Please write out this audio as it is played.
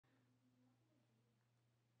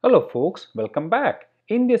Hello folks, welcome back.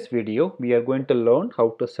 In this video, we are going to learn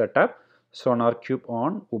how to set up SonarQube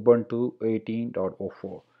on Ubuntu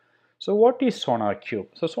 18.04. So what is SonarQube?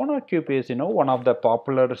 So SonarQube is one of the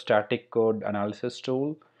popular static code analysis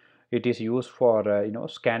tool. It is used for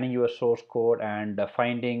scanning your source code and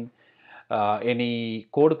finding any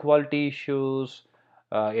code quality issues,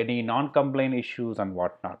 any non-compliant issues and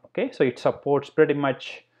whatnot. Okay, so it supports pretty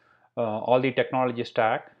much all the technology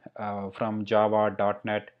stack from Java,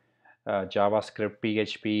 .NET, JavaScript,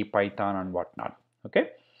 PHP, Python and whatnot. Okay,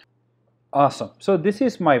 awesome. So this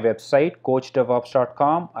is my website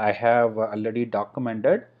coachdevops.com. I have already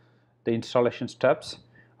documented the installation steps.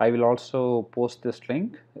 I will also post this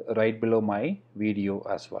link right below my video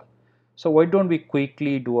as well. So why don't we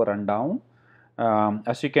quickly do a rundown.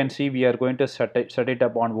 As you can see, we are going to set it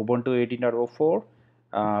up on Ubuntu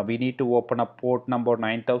 18.04. We need to open up port number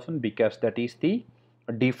 9000 because that is the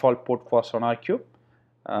default port for SonarQube.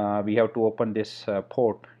 We have to open this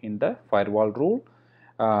port in the firewall rule.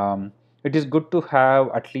 It is good to have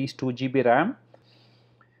at least 2 GB RAM.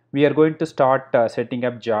 We are going to start setting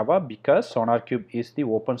up Java because SonarQube is the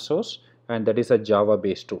open source and that is a Java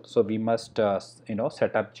based tool. So we must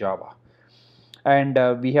set up Java.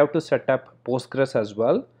 And we have to set up Postgres as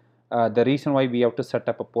well. The reason why we have to set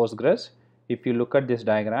up a Postgres, if you look at this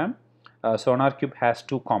diagram, SonarQube has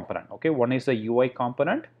two components. Okay, one is the UI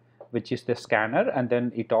component, which is the scanner, and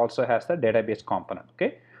then it also has the database component.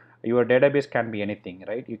 Okay, your database can be anything,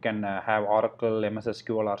 right? You can have Oracle, MS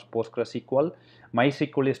SQL or Postgres SQL.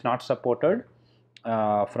 MySQL is not supported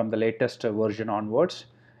from the latest version onwards,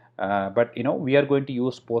 but we are going to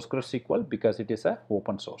use Postgres SQL because it is a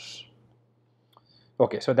open source.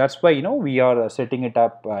 Okay, so that's why we are setting it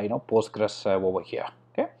up Postgres over here.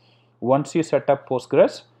 Okay, once you set up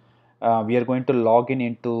Postgres, we are going to log in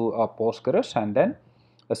into Postgres and then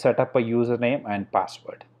set up a username and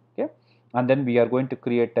password. Okay, and then we are going to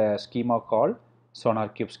create a schema called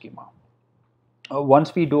SonarQube schema.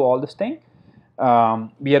 Once we do all this thing,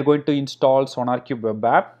 we are going to install SonarQube web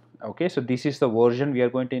app. Okay, so this is the version we are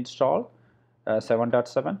going to install,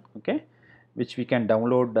 7.7. Okay, which we can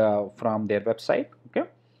download from their website. Okay,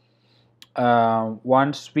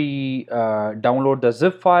 once we download the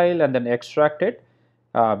zip file and then extract it,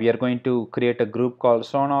 we are going to create a group called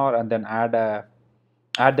Sonar and then add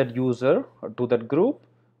that user to that group,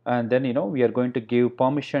 and then we are going to give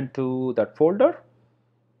permission to that folder.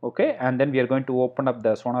 Okay, and then we are going to open up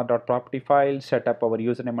the sonar.property file, set up our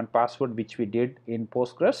username and password, which we did in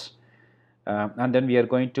Postgres, and then we are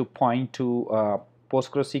going to point to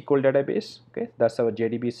Postgres SQL database. Okay, that's our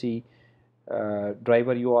JDBC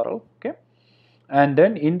driver URL. Okay, and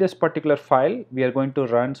then in this particular file we are going to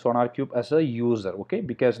run SonarQube as a user. Okay,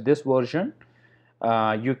 because this version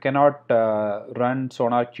you cannot run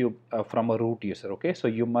SonarQube from a root user. Okay, so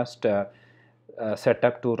you must set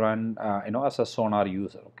up to run as a Sonar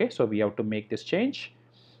user. Okay, so we have to make this change,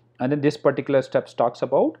 and then this particular step talks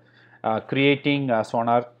about creating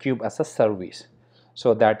SonarQube as a service,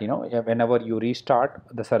 so that whenever you restart,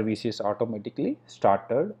 the service is automatically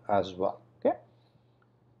started as well. Okay,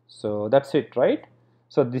 so that's it, right?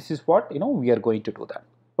 So this is what we are going to do that.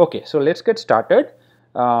 Okay, so let's get started.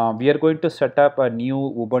 We are going to set up a new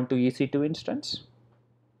Ubuntu EC2 instance.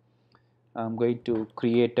 I'm going to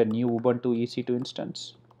create a new Ubuntu EC2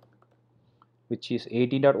 instance, which is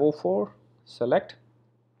 18.04. Select.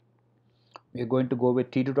 We are going to go with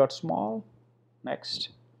t2.small. Next.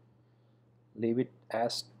 Leave it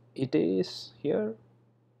as it is here.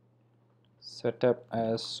 Set up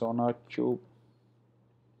as SonarQube.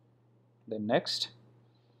 Then next,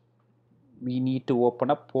 we need to open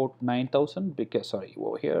up port 9000 because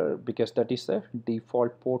over here, because that is the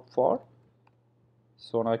default port for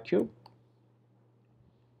SonarQube.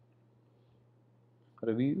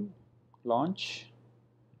 Review, launch,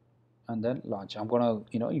 and then launch. I'm gonna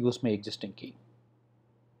use my existing key.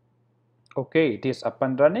 Okay, it is up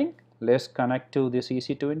and running. Let's connect to this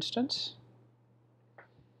EC2 instance.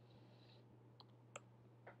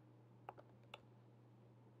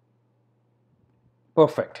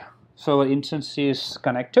 Perfect. So our instance is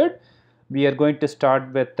connected. We are going to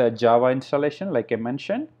start with the Java installation like I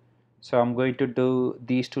mentioned. So I'm going to do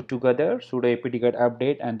these two together, sudo apt-get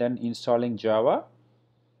update and then installing Java.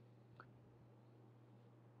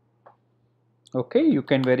 Okay, you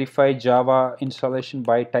can verify Java installation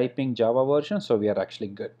by typing Java version, so we are actually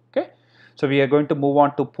good. Okay, so we are going to move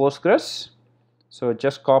on to Postgres. So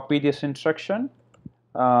just copy this instruction.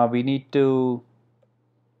 We need to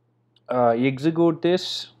execute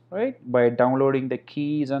this, right, by downloading the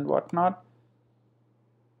keys and whatnot.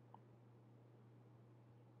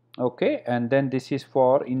 Okay, and then this is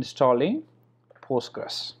for installing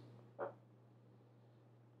Postgres.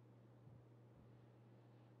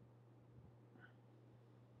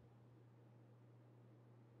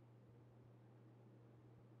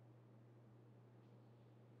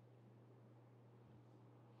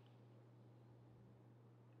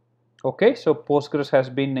 Okay, so Postgres has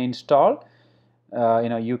been installed.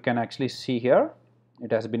 You can actually see here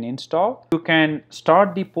it has been installed. You can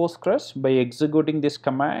start the Postgres by executing this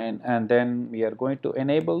command, and then we are going to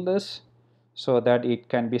enable this so that it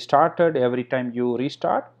can be started every time you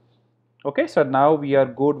restart. Okay, so now we are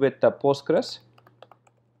good with the Postgres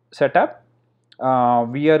setup.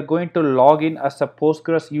 We are going to log in as a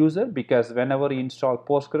Postgres user, because whenever you install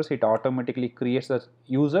Postgres, it automatically creates a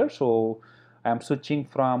user. So I am switching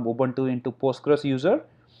from Ubuntu into Postgres user.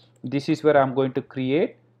 This is where I am going to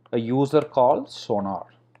create a user called Sonar.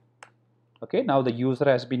 Okay, now the user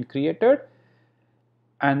has been created,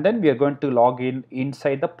 and then we are going to log in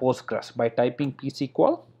inside the Postgres by typing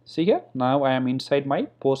psql. See here, now I am inside my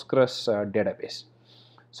Postgres database.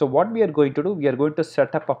 So what we are going to do, we are going to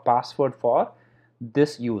set up a password for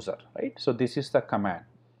this user, right? So this is the command.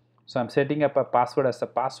 So I'm setting up a password as a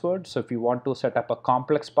password. So if you want to set up a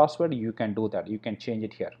complex password, you can do that. You can change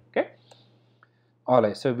it here. Okay. All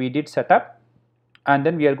right. So we did set up, and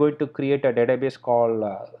then we are going to create a database called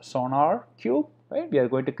SonarQube. Right. We are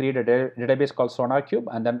going to create a database called SonarQube,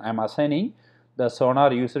 and then I'm assigning the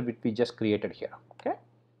Sonar user which we just created here. Okay.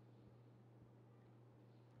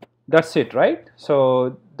 That's it, right?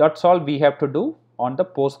 So that's all we have to do on the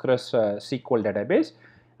Postgres SQL database,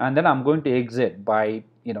 and then I'm going to exit by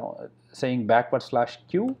saying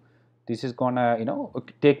 /q. This is gonna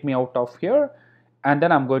take me out of here, and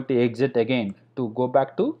then I'm going to exit again to go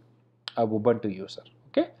back to a Ubuntu user.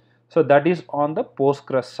 Okay, so that is on the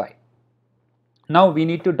Postgres side. Now we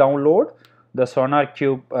need to download the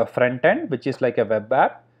SonarQube front end, which is like a web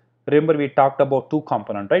app. Remember, we talked about two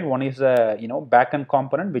components, right? One is a backend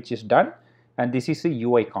component, which is done, and this is a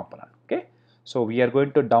UI component. Okay, so we are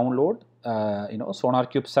going to download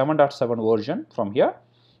SonarQube 7.7 version from here,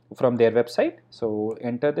 from their website. So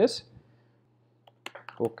enter this.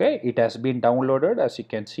 Okay, it has been downloaded, as you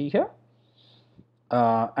can see here,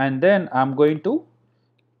 and then I'm going to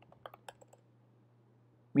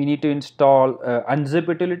we need to install unzip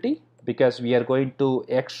utility, because we are going to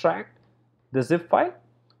extract the zip file.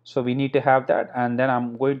 So we need to have that, and then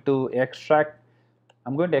I'm going to extract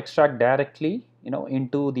directly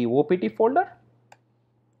into the OPT folder.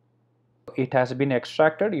 It has been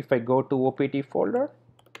extracted. If I go to OPT folder,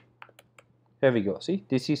 here we go. See,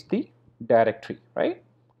 this is the directory, right?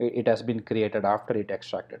 It has been created after it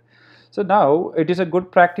extracted. So now it is a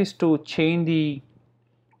good practice to change the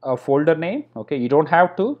folder name. Okay, you don't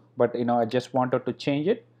have to, but I just wanted to change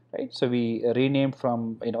it, right? So we renamed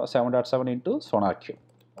from 7.7 into SonarQube.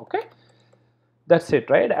 Okay, that's it,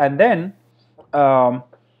 right? And then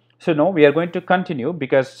so now we are going to continue,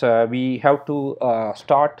 because we have to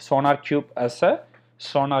start SonarQube as a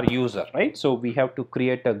Sonar user, right? So we have to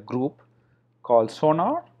create a group called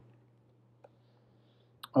Sonar.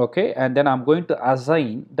 Okay, and then I'm going to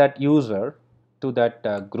assign that user to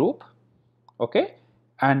that group. Okay,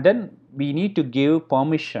 and then we need to give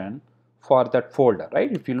permission for that folder,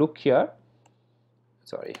 right? If you look here,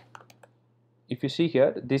 sorry, if you see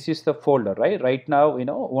here, this is the folder, right? Right now,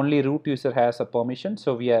 only root user has a permission,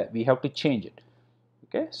 so we have to change it.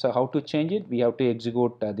 Okay, so how to change it? We have to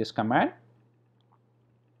execute this command.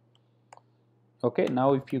 Okay,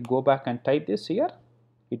 now if you go back and type this here,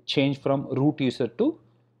 it changed from root user to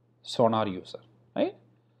Sonar user, right?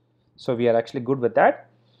 So we are actually good with that.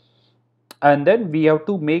 And then we have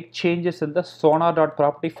to make changes in the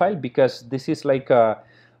sonar.property file, because this is like a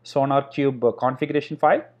SonarQube configuration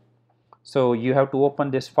file. So you have to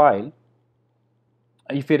open this file.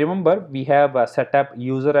 If you remember, we have set up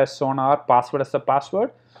user as Sonar, password as a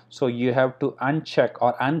password. So you have to uncheck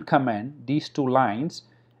or uncomment these two lines,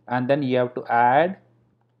 and then you have to add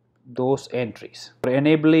those entries. For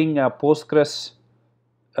enabling Postgres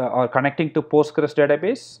or connecting to Postgres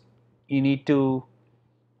database, you need to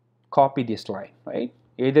copy this line, right?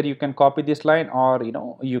 Either you can copy this line, or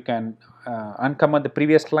you can uncomment the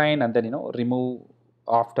previous line and then remove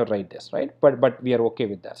after write this, right? But we are okay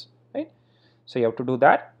with this, right? So you have to do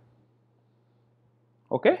that.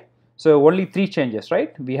 Okay, so only 3 changes,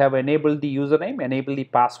 right? We have enabled the username, enabled the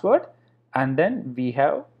password, and then we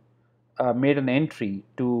have made an entry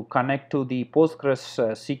to connect to the Postgres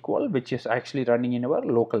SQL, which is actually running in our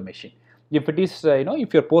local machine. If it is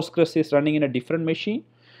if your Postgres is running in a different machine,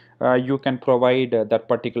 you can provide that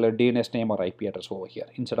particular DNS name or IP address over here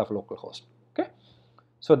instead of localhost. Okay,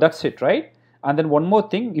 so that's it, right? And then one more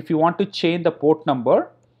thing, if you want to change the port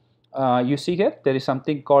number you see here there is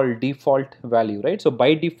something called default value, right? So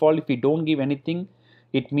by default, if you don't give anything,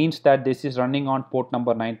 it means that this is running on port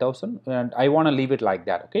number 9000, and I want to leave it like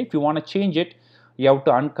that. Okay, if you want to change it, you have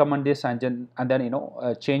to uncomment this and then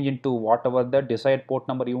change into whatever the desired port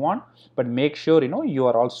number you want, but make sure you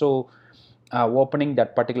are also opening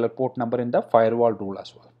that particular port number in the firewall rule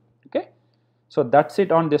as well. Okay, so that's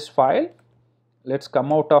it on this file. Let's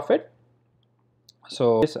come out of it.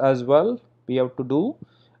 So this as well we have to do.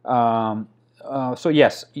 So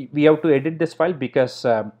yes, we have to edit this file because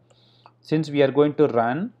since we are going to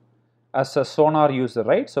run as a Sonar user,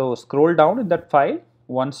 right? So scroll down in that file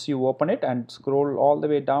once you open it and scroll all the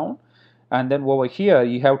way down, and then over here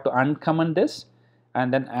you have to uncomment this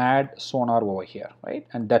and then add Sonar over here, right?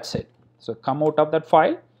 And that's it. So come out of that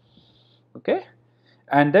file. Okay,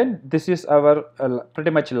 and then this is our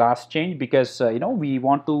pretty much last change, because we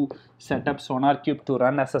want to set up SonarQube to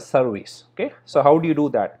run as a service. Okay, so how do you do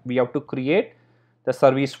that? We have to create the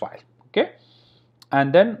service file. Okay,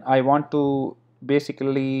 and then I want to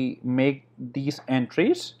basically make these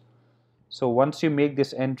entries. So once you make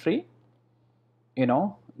this entry,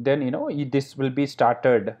 then this will be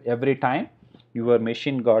started every time your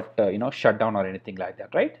machine got shut down or anything like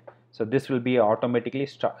that, right? So this will be automatically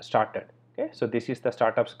started. Okay, so this is the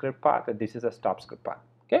startup script path and this is the stop script path.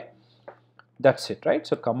 Okay, that's it, right?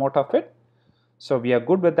 So come out of it. So we are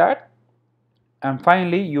good with that, and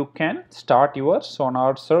finally you can start your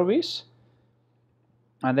Sonar service,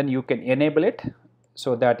 and then you can enable it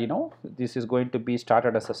so that this is going to be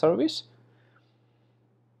started as a service,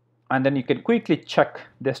 and then you can quickly check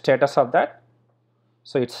the status of that.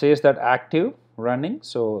 So it says that active running,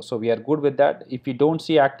 so we are good with that. If you don't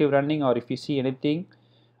see active running or if you see anything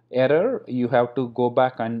error, you have to go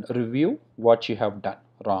back and review what you have done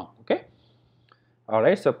wrong. Okay, all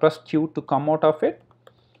right, so press Q to come out of it.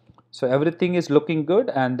 So everything is looking good,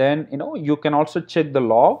 and then you can also check the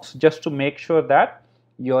logs just to make sure that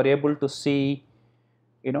you are able to see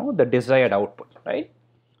the desired output, right?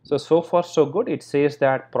 So far so good. It says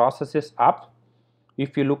that process is up.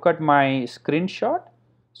 If you look at my screenshot,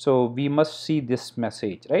 so we must see this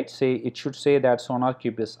message, right? It should say that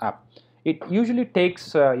SonarQube is up. It usually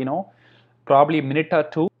takes probably a minute or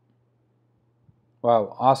two.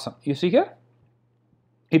 Wow, awesome. You see here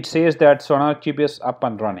it says that SonarQube is up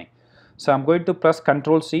and running. So I'm going to press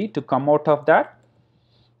Ctrl C to come out of that.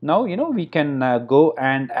 Now we can go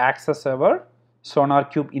and access our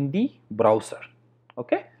SonarQube in the browser.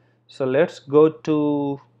 Okay, so let's go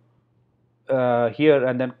to here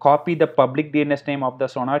and then copy the public DNS name of the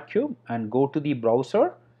SonarQube and go to the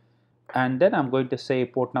browser, and then I'm going to say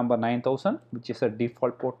port number 9000, which is a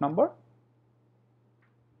default port number.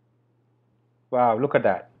 Wow, look at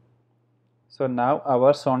that. So now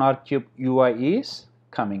our SonarQube UI is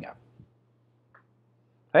coming up,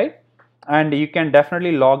 right? And you can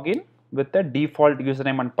definitely log in with the default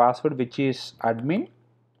username and password, which is admin.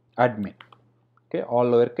 Okay, all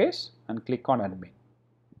lowercase, and click on admin.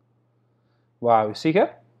 Wow, you see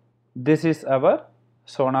here, this is our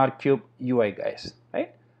SonarQube UI, guys,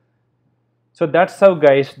 right? So that's how,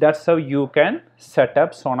 guys, that's how you can set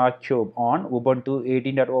up SonarQube on Ubuntu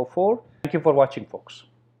 18.04. Thank you for watching, folks.